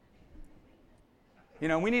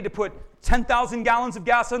 We need to put 10,000 gallons of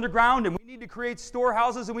gas underground, and we need to create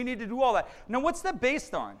storehouses, and we need to do all that. Now, what's that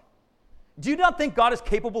based on? Do you not think God is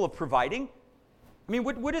capable of providing? I mean,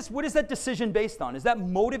 what is that decision based on? Is that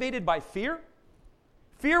motivated by fear?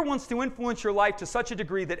 Fear wants to influence your life to such a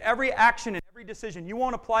degree that every action and every decision, you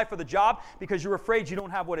won't apply for the job because you're afraid you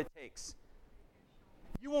don't have what it takes.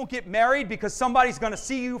 You won't get married because somebody's going to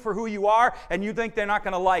see you for who you are, and you think they're not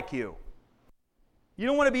going to like you. You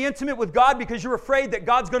don't want to be intimate with God because you're afraid that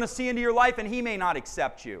God's going to see into your life and He may not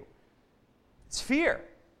accept you. It's fear.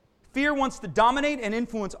 Fear wants to dominate and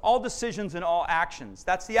influence all decisions and all actions.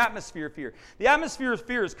 That's the atmosphere of fear. The atmosphere of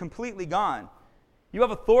fear is completely gone. You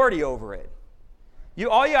have authority over it.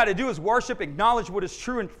 All you got to do is worship, acknowledge what is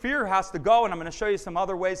true, and fear has to go. And I'm going to show you some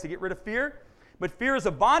other ways to get rid of fear. But fear is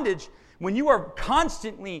a bondage. When you are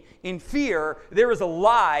constantly in fear, there is a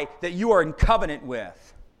lie that you are in covenant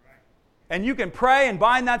with. And you can pray and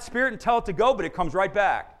bind that spirit and tell it to go, but it comes right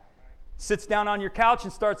back. Sits down on your couch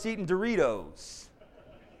and starts eating Doritos.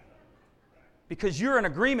 Because you're in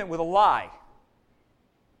agreement with a lie.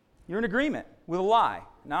 You're in agreement with a lie.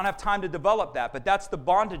 And I don't have time to develop that, but that's the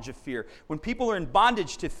bondage of fear. When people are in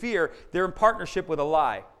bondage to fear, they're in partnership with a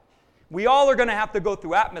lie. We all are going to have to go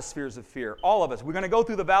through atmospheres of fear. All of us. We're going to go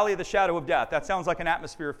through the valley of the shadow of death. That sounds like an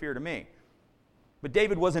atmosphere of fear to me. But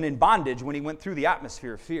David wasn't in bondage when he went through the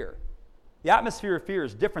atmosphere of fear. The atmosphere of fear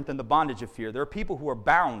is different than the bondage of fear. There are people who are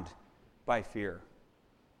bound by fear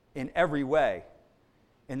in every way,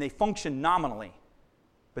 and they function nominally.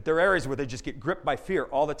 But there are areas where they just get gripped by fear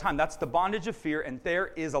all the time. That's the bondage of fear, and there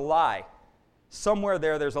is a lie. Somewhere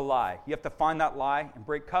there's a lie. You have to find that lie and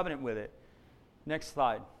break covenant with it. Next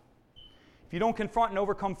slide. If you don't confront and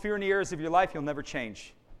overcome fear in the areas of your life, you'll never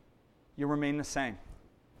change. You'll remain the same.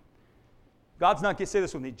 God's not going to say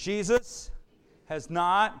this with me. Jesus has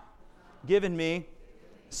not given me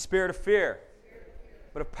a spirit of fear,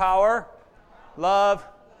 but of power, love,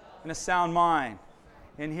 and a sound mind.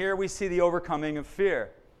 And here we see the overcoming of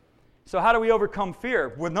fear. So how do we overcome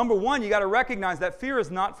fear? Well, number one, you got to recognize that fear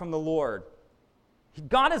is not from the Lord.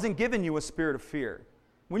 God hasn't given you a spirit of fear.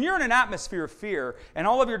 When you're in an atmosphere of fear and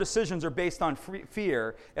all of your decisions are based on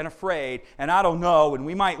fear and afraid and I don't know and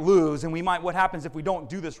we might lose and what happens if we don't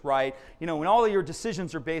do this right, when all of your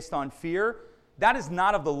decisions are based on fear, that is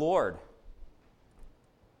not of the Lord.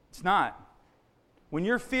 It's not. When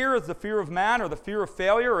your fear is the fear of man or the fear of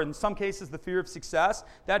failure or in some cases the fear of success,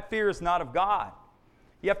 that fear is not of God.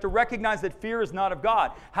 You have to recognize that fear is not of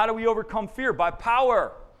God. How do we overcome fear? By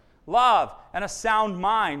power, love, and a sound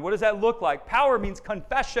mind. What does that look like? Power means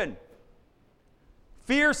confession.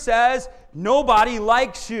 Fear says, nobody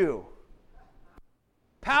likes you.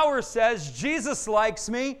 Power says, Jesus likes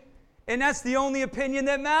me, and that's the only opinion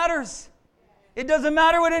that matters. It doesn't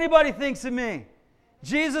matter what anybody thinks of me.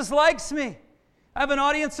 Jesus likes me. I have an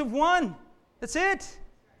audience of one. That's it.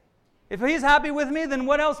 If He's happy with me, then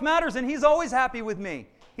what else matters? And He's always happy with me.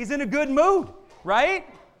 He's in a good mood, right?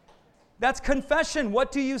 That's confession.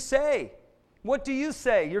 What do you say? What do you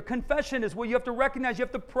say? Your confession is what you have to recognize. You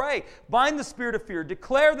have to pray. Bind the spirit of fear.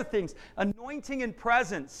 Declare the things. Anointing and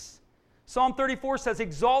presence. Psalm 34 says,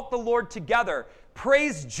 exalt the Lord together.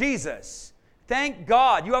 Praise Jesus. Thank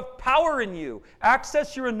God. You have power in you.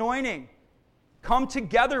 Access your anointing. Come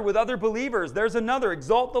together with other believers. There's another.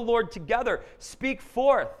 Exalt the Lord together. Speak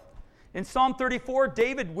forth. In Psalm 34,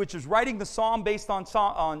 David, which is writing the psalm based on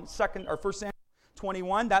 1 Samuel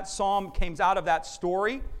 21, that psalm came out of that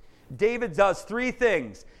story. David does three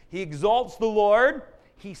things. He exalts the Lord.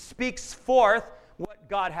 He speaks forth what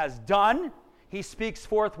God has done. He speaks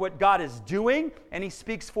forth what God is doing, and he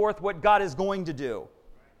speaks forth what God is going to do.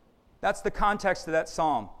 That's the context of that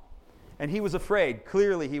psalm. And he was afraid.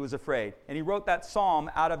 Clearly he was afraid. And he wrote that psalm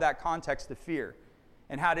out of that context of fear.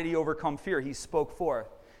 And how did he overcome fear? He spoke forth.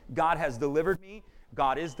 God has delivered me.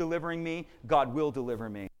 God is delivering me. God will deliver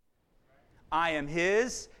me. I am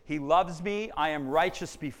his. He loves me. I am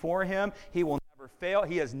righteous before him. He will never fail.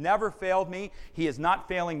 He has never failed me. He is not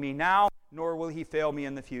failing me now, nor will he fail me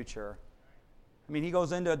in the future. I mean, he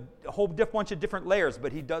goes into a whole bunch of different layers,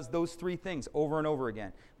 but he does those three things over and over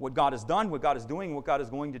again. What God has done, what God is doing, what God is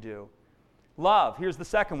going to do. Love, here's the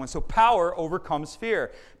second one. So power overcomes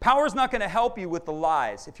fear. Power is not going to help you with the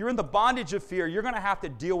lies. If you're in the bondage of fear, you're going to have to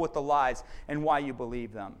deal with the lies and why you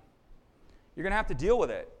believe them. You're going to have to deal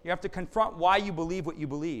with it. You have to confront why you believe what you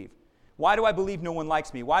believe. Why do I believe no one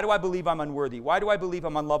likes me? Why do I believe I'm unworthy? Why do I believe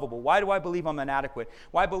I'm unlovable? Why do I believe I'm inadequate?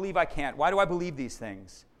 Why believe I can't? Why do I believe these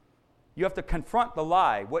things? You have to confront the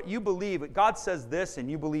lie. What you believe, God says this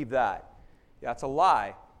and you believe that. That's a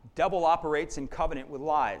lie. Devil operates in covenant with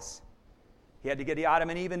lies. He had to get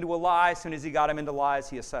Adam and Eve into a lie. As soon as he got him into lies,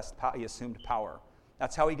 he assumed power.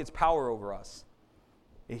 That's how he gets power over us.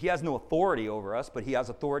 He has no authority over us, but he has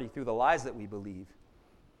authority through the lies that we believe.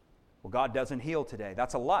 Well, God doesn't heal today.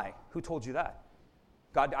 That's a lie. Who told you that?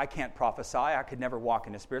 God, I can't prophesy. I could never walk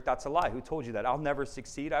in the Spirit. That's a lie. Who told you that? I'll never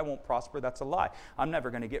succeed. I won't prosper. That's a lie. I'm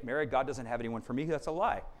never going to get married. God doesn't have anyone for me. That's a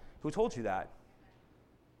lie. Who told you that?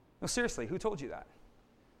 No, seriously, who told you that?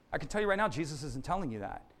 I can tell you right now, Jesus isn't telling you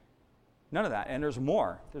that. None of that. And there's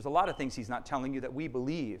more. There's a lot of things he's not telling you that we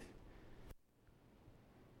believe.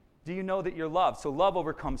 Do you know that you're loved? So love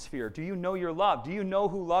overcomes fear. Do you know you're loved? Do you know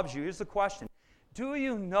who loves you? Here's the question. Do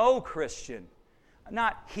you know, Christian?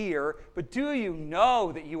 Not here, but do you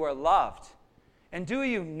know that you are loved? And do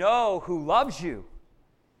you know who loves you?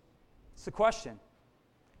 It's the question.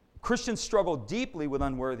 Christians struggle deeply with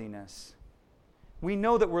unworthiness. We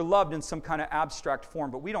know that we're loved in some kind of abstract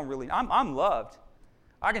form, but we don't really. I'm loved.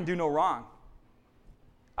 I can do no wrong.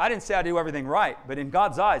 I didn't say I do everything right, but in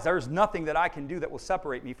God's eyes, there is nothing that I can do that will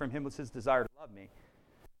separate me from him with his desire to love me.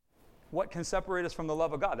 What can separate us from the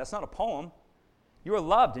love of God? That's not a poem. You are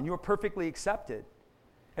loved and you are perfectly accepted.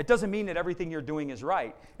 It doesn't mean that everything you're doing is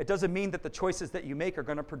right. It doesn't mean that the choices that you make are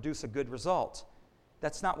going to produce a good result.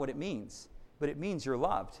 That's not what it means. But it means you're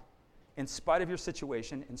loved. In spite of your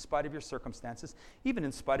situation, in spite of your circumstances, even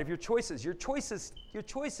in spite of your choices. Your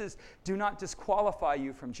choices do not disqualify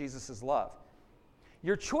you from Jesus' love.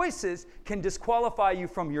 Your choices can disqualify you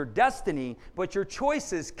from your destiny, but your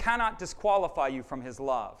choices cannot disqualify you from his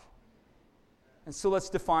love. And so let's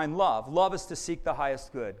define love. Love is to seek the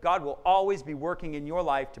highest good. God will always be working in your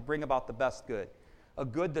life to bring about the best good, a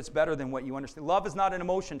good that's better than what you understand. Love is not an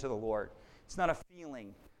emotion to the Lord. It's not a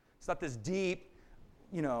feeling. It's not this deep,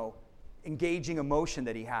 engaging emotion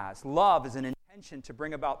that he has. Love is an intention to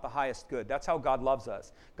bring about the highest good. That's how God loves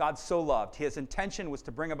us. God so loved. His intention was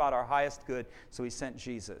to bring about our highest good, so he sent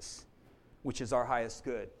Jesus, which is our highest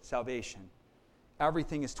good, salvation.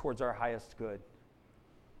 Everything is towards our highest good.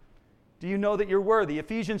 Do you know that you're worthy?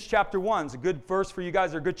 Ephesians chapter 1 is a good verse for you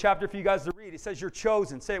guys, or a good chapter for you guys to read. It says you're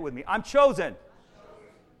chosen. Say it with me. I'm chosen.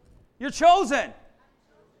 You're chosen.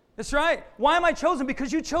 That's right. Why am I chosen?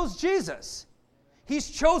 Because you chose Jesus.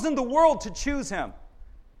 He's chosen the world to choose him.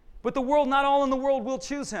 But the world, not all in the world will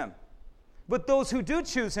choose him. But those who do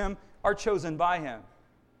choose him are chosen by him.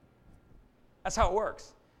 That's how it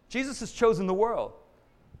works. Jesus has chosen the world.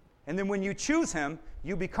 And then when you choose him,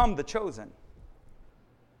 you become the chosen.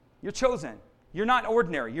 You're chosen. You're not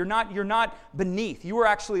ordinary. You're not beneath. You are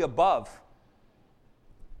actually above.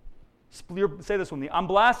 Say this with me. I'm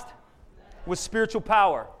blessed with spiritual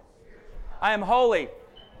power. I am holy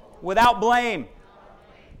without blame.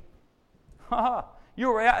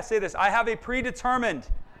 Say this. I have a predetermined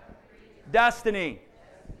destiny.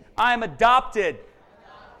 I am adopted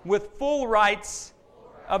with full rights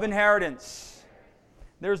of inheritance.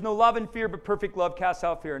 There's no love and fear, but perfect love casts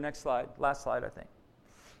out fear. Next slide. Last slide, I think.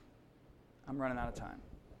 I'm running out of time.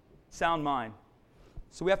 Sound mind.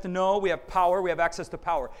 So we have to know we have power. We have access to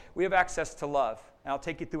power. We have access to love. And I'll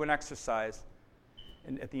take you through an exercise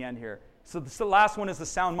at the end here. So the last one is the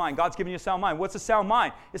sound mind. God's given you a sound mind. What's a sound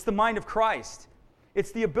mind? It's the mind of Christ.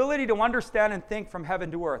 It's the ability to understand and think from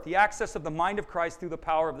heaven to earth, the access of the mind of Christ through the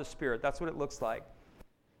power of the Spirit. That's what it looks like.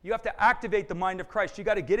 You have to activate the mind of Christ. You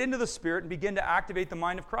got to get into the Spirit and begin to activate the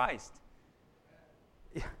mind of Christ.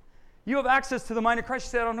 You have access to the mind of Christ. You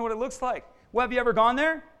say, I don't know what it looks like. Well, have you ever gone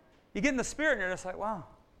there? You get in the Spirit and you're just like, wow,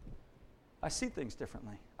 I see things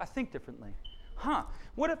differently. I think differently.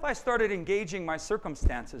 What if I started engaging my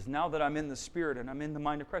circumstances now that I'm in the Spirit and I'm in the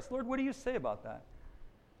mind of Christ? Lord, what do you say about that?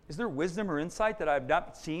 Is there wisdom or insight that I've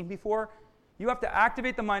not seen before? You have to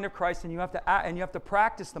activate the mind of Christ, and you have to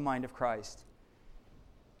practice the mind of Christ.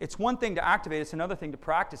 It's one thing to activate, it's another thing to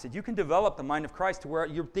practice it. You can develop the mind of Christ to where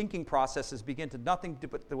your thinking processes begin to nothing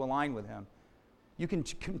but to align with Him. You can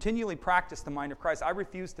continually practice the mind of Christ. I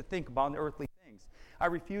refuse to think about earthly things. I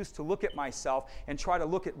refuse to look at myself and try to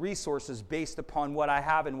look at resources based upon what I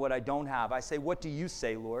have and what I don't have. I say, what do you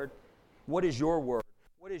say, Lord? What is your word?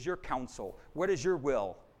 What is your counsel? What is your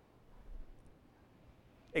will?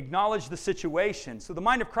 Acknowledge the situation. So the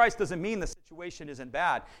mind of Christ doesn't mean the situation isn't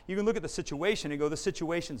bad. You can look at the situation and go, the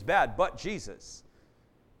situation's bad, but Jesus.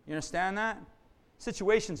 You understand that?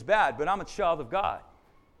 Situation's bad, but I'm a child of God.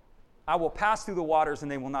 I will pass through the waters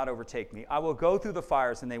and they will not overtake me. I will go through the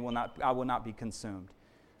fires and I will not be consumed.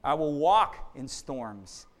 I will walk in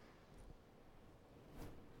storms.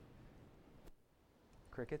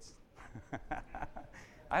 Crickets?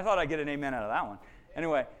 I thought I'd get an amen out of that one.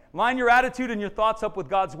 Anyway, line your attitude and your thoughts up with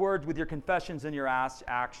God's word, with your confessions and your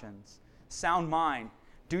actions. Sound mind.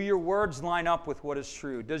 Do your words line up with what is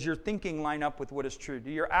true? Does your thinking line up with what is true? Do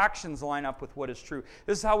your actions line up with what is true?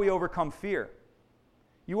 This is how we overcome fear.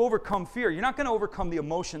 You overcome fear. You're not going to overcome the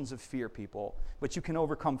emotions of fear, people, but you can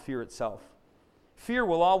overcome fear itself. Fear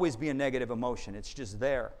will always be a negative emotion. It's just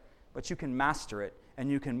there. But you can master it, and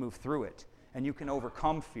you can move through it, and you can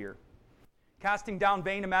overcome fear. Casting down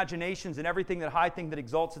vain imaginations and everything that high thing that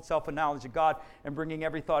exalts itself in knowledge of God, and bringing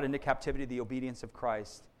every thought into captivity to the obedience of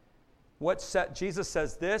Christ. Jesus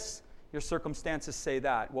says this, your circumstances say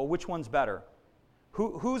that. Well, which one's better?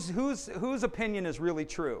 Whose opinion is really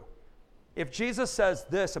true? If Jesus says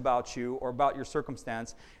this about you or about your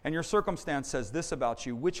circumstance, and your circumstance says this about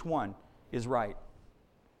you, which one is right?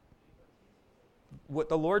 What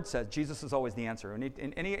the Lord says, Jesus is always the answer.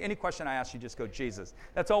 In any question I ask you, just go, Jesus.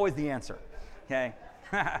 That's always the answer. Okay?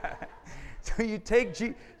 So you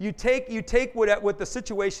take what the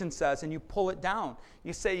situation says and you pull it down.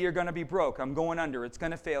 You say you're going to be broke. I'm going under. It's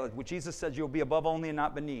going to fail. Jesus says you'll be above only and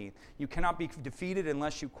not beneath. You cannot be defeated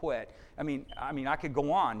unless you quit. I mean, I could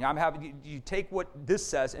go on. You take what this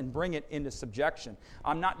says and bring it into subjection.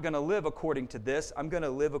 I'm not going to live according to this. I'm going to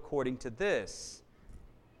live according to this.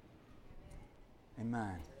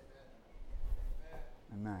 Amen.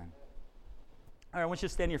 Amen. All right, I want you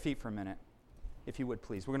to stand on your feet for a minute, if you would,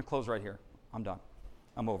 please. We're going to close right here. I'm done.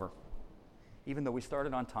 I'm over. Even though we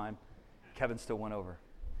started on time, Kevin still went over.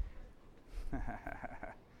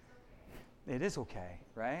 It is okay,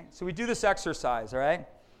 right? So we do this exercise, all right?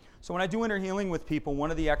 So when I do inner healing with people,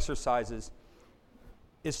 one of the exercises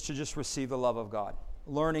is to just receive the love of God.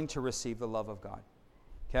 Learning to receive the love of God.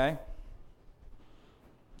 Okay?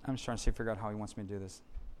 I'm just trying to figure out how he wants me to do this.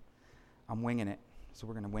 I'm winging it, so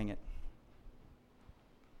we're going to wing it.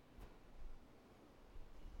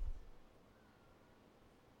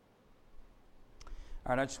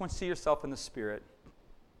 All right, I just want to see yourself in the Spirit.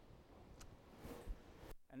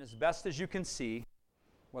 And as best as you can see,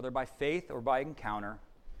 whether by faith or by encounter,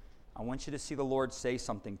 I want you to see the Lord say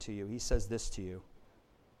something to you. He says this to you.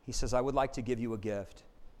 He says, I would like to give you a gift.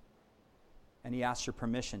 And he asks your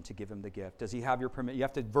permission to give him the gift. Does he have your permission? You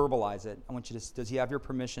have to verbalize it. Does he have your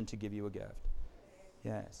permission to give you a gift?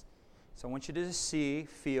 Yes. So I want you to see,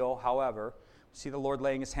 feel, however, see the Lord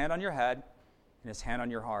laying his hand on your head and his hand on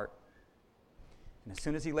your heart. And as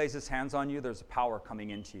soon as he lays his hands on you, there's a power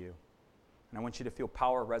coming into you. And I want you to feel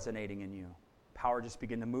power resonating in you. Power just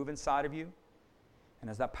begin to move inside of you. And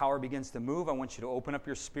as that power begins to move, I want you to open up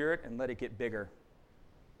your spirit and let it get bigger.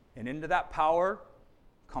 And into that power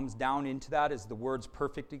comes down into that is the words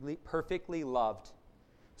perfectly loved.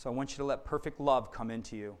 So I want you to let perfect love come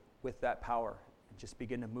into you with that power and just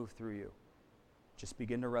begin to move through you. Just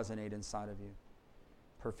begin to resonate inside of you.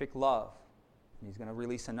 Perfect love. And he's going to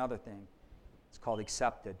release another thing. It's called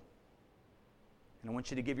accepted. And I want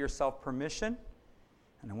you to give yourself permission,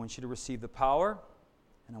 and I want you to receive the power,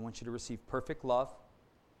 and I want you to receive perfect love,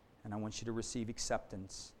 and I want you to receive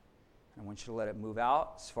acceptance. And I want you to let it move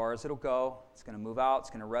out as far as it'll go. It's going to move out. It's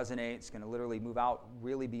going to resonate. It's going to literally move out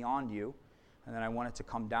really beyond you. And then I want it to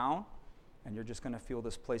come down, and you're just going to feel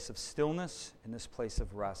this place of stillness and this place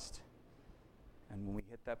of rest. And when we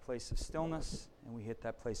hit that place of stillness and we hit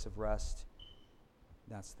that place of rest,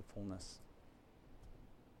 that's the fullness.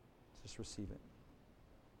 Just receive it.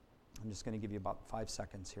 I'm just going to give you about 5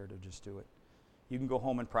 seconds here to just do it. You can go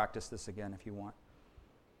home and practice this again if you want.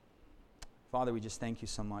 Father, we just thank you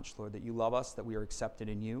so much, Lord, that you love us, that we are accepted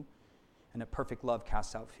in you, and that perfect love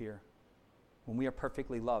casts out fear. When we are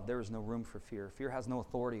perfectly loved, there is no room for fear. Fear has no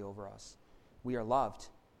authority over us. We are loved.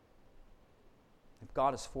 If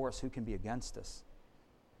God is for us, who can be against us?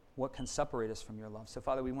 What can separate us from your love? So,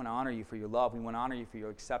 Father, we want to honor you for your love. We want to honor you for your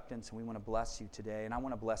acceptance, and we want to bless you today. And I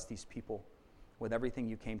want to bless these people with everything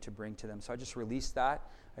you came to bring to them. So I just release that.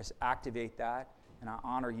 I just activate that, and I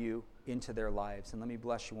honor you into their lives. And let me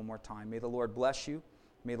bless you one more time. May the Lord bless you.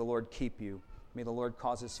 May the Lord keep you. May the Lord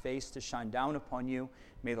cause his face to shine down upon you.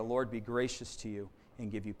 May the Lord be gracious to you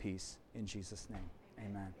and give you peace. In Jesus' name,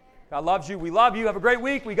 amen. God loves you. We love you. Have a great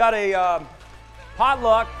week. We got a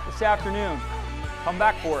potluck this afternoon. Come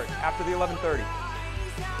back for it after the 11:30.